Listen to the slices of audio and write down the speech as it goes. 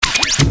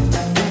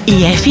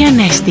Η Εφη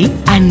Ανέστη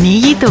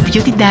ανοίγει το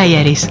Beauty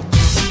Diaries.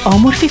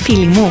 Όμορφη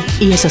φίλη μου,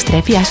 η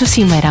εσωστρέφειά σου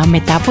σήμερα,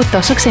 μετά από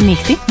τόσο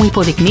ξενύχτη, μου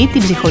υποδεικνύει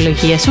την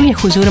ψυχολογία σου για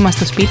χουζούρεμα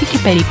στο σπίτι και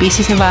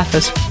περιποίηση σε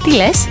βάθος. Τι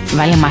λες?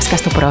 Βάλε μάσκα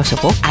στο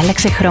πρόσωπο,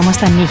 άλλαξε χρώμα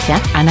στα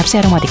νύχια, άναψε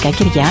αρωματικά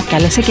κεριά,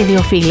 κάλεσε και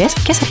 2 φίλες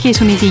και ας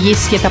αρχίσουν οι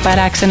διηγήσεις για τα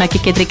παράξενα και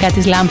κεντρικά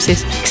της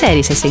λάμψης.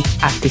 Ξέρεις εσύ,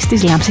 αυτής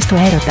της λάμψης του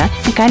έρωτα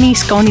που κάνει η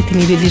σκόνη την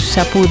ίδια της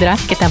σαπούνδρα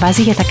και τα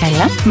βάζει για τα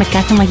καλά με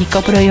κάθε μαγικό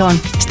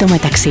προϊόν. Στο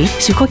μεταξύ,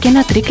 σου έχω και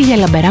ένα τρίκ για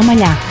λαμπερά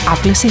μαλλιά.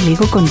 Άπλωσε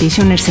λίγο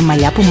conditioner σε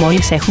μαλλιά που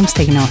μόλις έχουν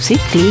στεγνώσει.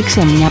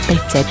 Τύλιξε μια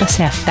πετσέτα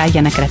σε αυτά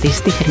για να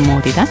κρατήσει τη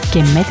θερμότητα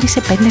και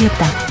μέτρησε 5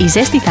 λεπτά. Η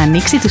ζέστη θα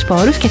ανοίξει τους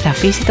πόρους και θα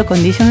αφήσει το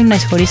conditioner να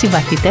εισχωρήσει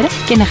βαθύτερα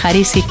και να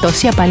χαρίσει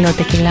τόση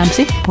απαλότητα και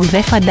λάμψη που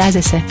δεν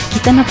φαντάζεσαι.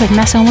 Κοίτα να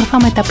περνάς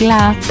όμορφα με τα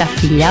πλά, τα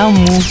φιλιά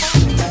μου.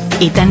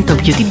 Ήταν το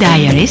Beauty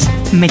Diaries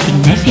με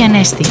την Εφη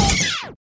Ανέστη.